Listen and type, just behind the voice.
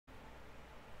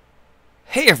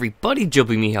Hey everybody,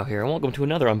 GhibliMehow here, and welcome to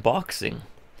another unboxing.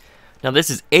 Now this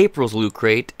is April's Loot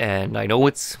Crate, and I know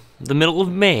it's the middle of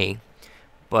May,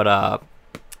 but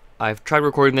I've tried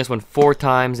recording this one 4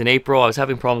 times in April. I was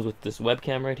having problems with this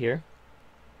webcam right here.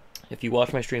 If you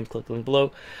watch my streams, click the link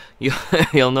below.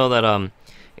 You'll know that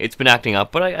it's been acting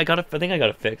up, but I think I got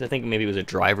it fixed. I think maybe it was a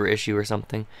driver issue or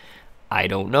something. I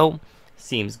don't know.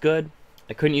 Seems good.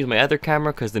 I couldn't use my other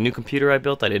camera because the new computer I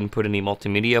built, I didn't put any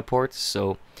multimedia ports,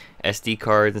 so SD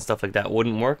cards and stuff like that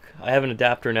wouldn't work. I have an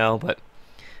adapter now, but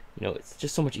you know, it's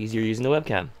just so much easier using the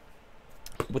webcam.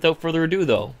 Without further ado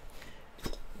though,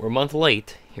 we're a month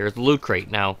late. Here's the Loot Crate.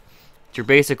 Now, it's your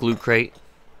basic Loot Crate,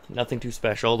 nothing too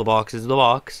special. The box is the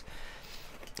box.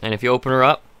 And if you open her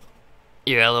up,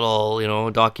 you got a little, you know,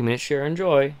 document, share,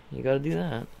 enjoy. You gotta do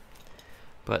that.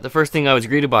 But the first thing I was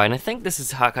greeted by, and I think this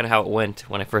is kind of how it went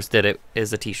when I first did it,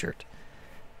 is a t-shirt.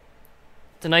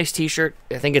 It's a nice t-shirt.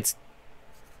 I think it's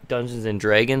Dungeons and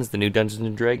Dragons, the new Dungeons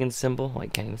and Dragons symbol. I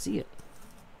can't even see it.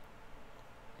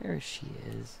 There she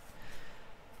is.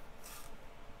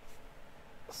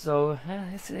 So,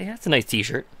 it's a nice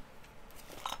t-shirt.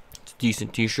 It's a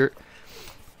decent t-shirt.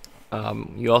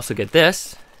 You also get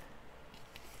this.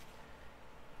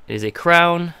 It is a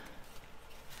crown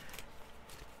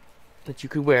that you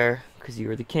could wear because you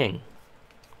are the king.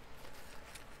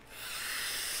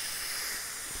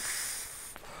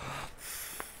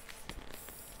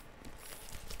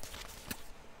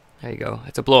 There you go.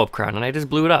 It's a blow-up crown, and I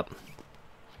just blew it up.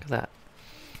 Look at that.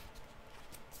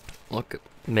 Look,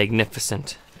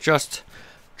 magnificent. Just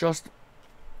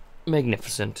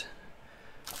magnificent.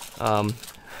 One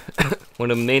of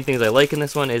the main things I like in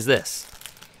this one is this.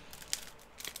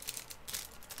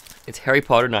 It's Harry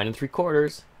Potter 9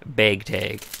 3/4 bag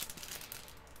tag.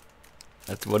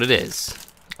 That's what it is.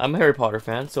 I'm a Harry Potter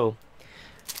fan, so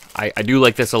I do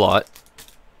like this a lot.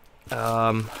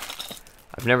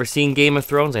 I've never seen Game of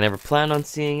Thrones. I never plan on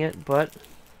seeing it, but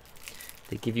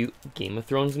they give you Game of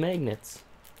Thrones magnets.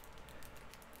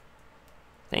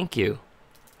 Thank you.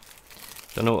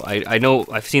 Don't know. I know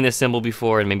I've seen this symbol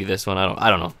before, and maybe this one. I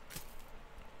don't know.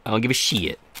 I don't give a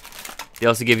shit. They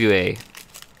also give you a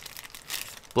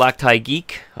Black Tie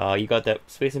Geek. You got that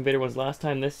Space Invader ones last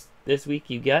time. This week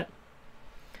you get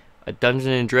a Dungeons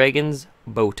and Dragons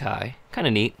bow tie. Kind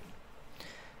of neat.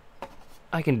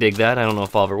 I can dig that. I don't know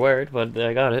if I'll ever wear it, but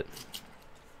I got it.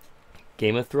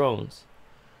 Game of Thrones.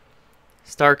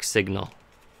 Stark Signal.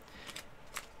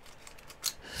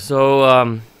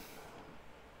 So,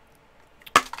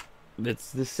 it's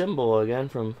the symbol again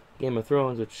from Game of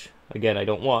Thrones, which, again, I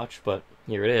don't watch, but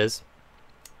here it is.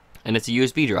 And it's a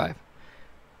USB drive.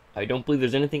 I don't believe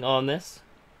there's anything on this.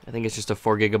 I think it's just a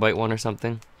 4 GB one or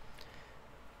something.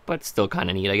 But still kind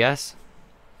of neat, I guess.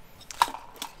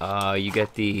 You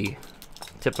get the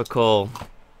typical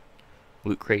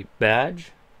Loot Crate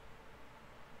badge.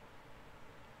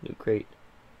 Loot Crate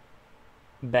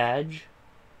badge.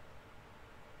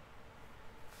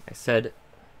 I said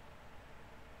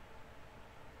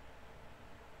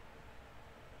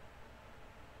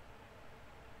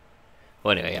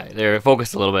well, anyway, yeah, they're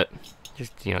focused a little bit.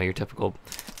 Just, you know, your typical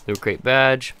Loot Crate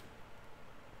badge.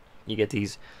 You get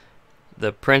these,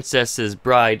 the Princess's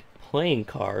Bride playing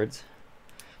cards.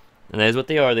 And that is what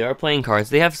they are. They are playing cards.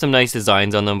 They have some nice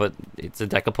designs on them, but it's a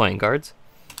deck of playing cards.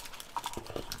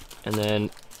 And then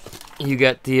you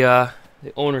get the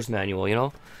owner's manual, you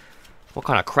know? What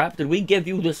kind of crap did we give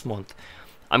you this month?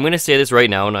 I'm going to say this right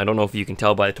now, and I don't know if you can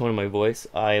tell by the tone of my voice.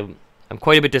 I'm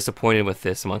quite a bit disappointed with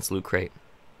this month's Loot Crate.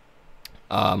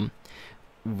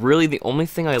 Really, the only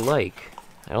thing I like,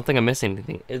 I don't think I'm missing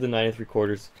anything, is the 9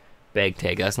 3/4 bag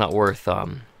tag. That's not worth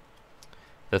the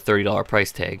 $30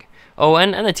 price tag. Oh,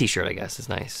 and the t-shirt, I guess, is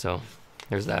nice. So,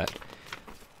 there's that.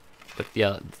 But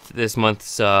yeah, this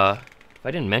month's, if I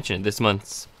didn't mention it, this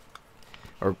month's,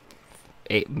 or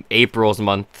April's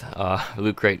month,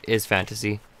 Loot Crate is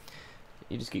fantasy.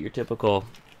 You just get your typical,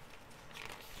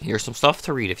 here's some stuff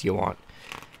to read if you want.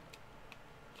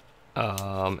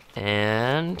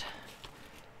 And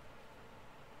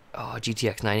oh,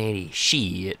 GTX 980,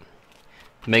 shit.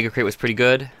 The Mega Crate was pretty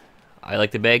good. I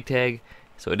like the bag tag.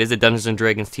 So it is a Dungeons and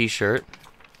Dragons t-shirt.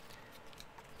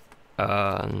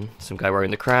 Some guy wearing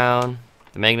the crown,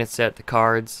 the magnet set, the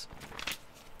cards.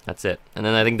 That's it. And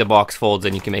then I think the box folds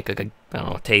and you can make like a, I don't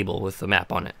know, a table with a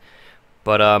map on it.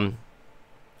 But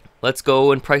let's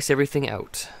go and price everything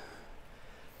out.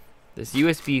 This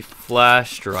USB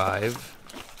flash drive,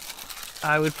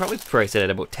 I would probably price it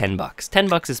at about $10.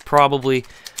 $10 is probably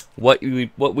what we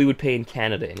would pay in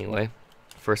Canada anyway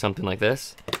for something like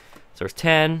this. So there's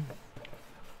 10.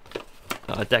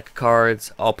 A deck of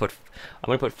cards. I'm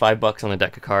gonna put $5 on the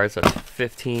deck of cards. So that's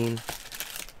 15.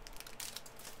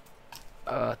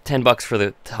 $10 for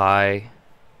the tie,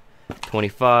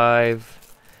 25,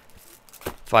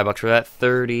 $5 for that,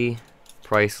 30,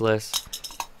 priceless.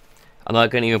 I'm not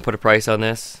gonna even put a price on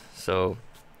this, so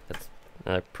that's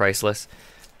priceless.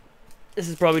 This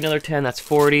is probably another 10, that's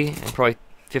 40, and probably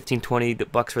 15, 20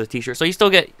 bucks for the t-shirt. So you still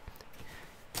get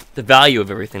the value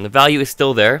of everything. The value is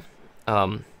still there.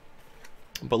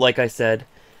 But like I said,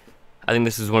 I think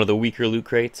this is one of the weaker loot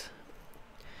crates.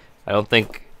 I don't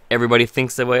think everybody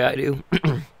thinks the way I do.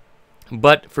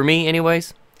 But for me,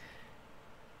 anyways,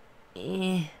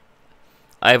 I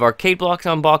have arcade blocks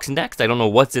unboxed next. I don't know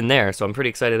what's in there, so I'm pretty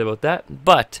excited about that.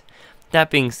 But that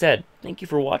being said, thank you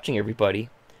for watching, everybody.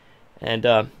 And,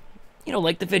 you know,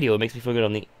 like the video. It makes me feel good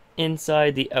on the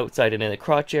inside, the outside, and in the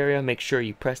crotch area. Make sure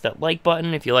you press that like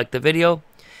button if you like the video.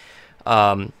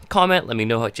 Comment, let me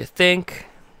know what you think.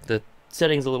 The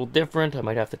setting's a little different. I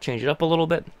might have to change it up a little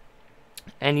bit.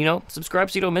 And, you know,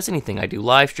 subscribe so you don't miss anything. I do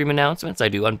live stream announcements, I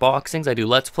do unboxings, I do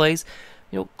Let's Plays.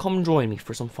 You know, come join me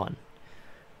for some fun.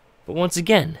 But once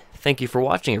again, thank you for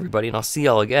watching, everybody, and I'll see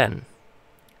y'all again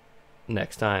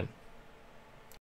next time.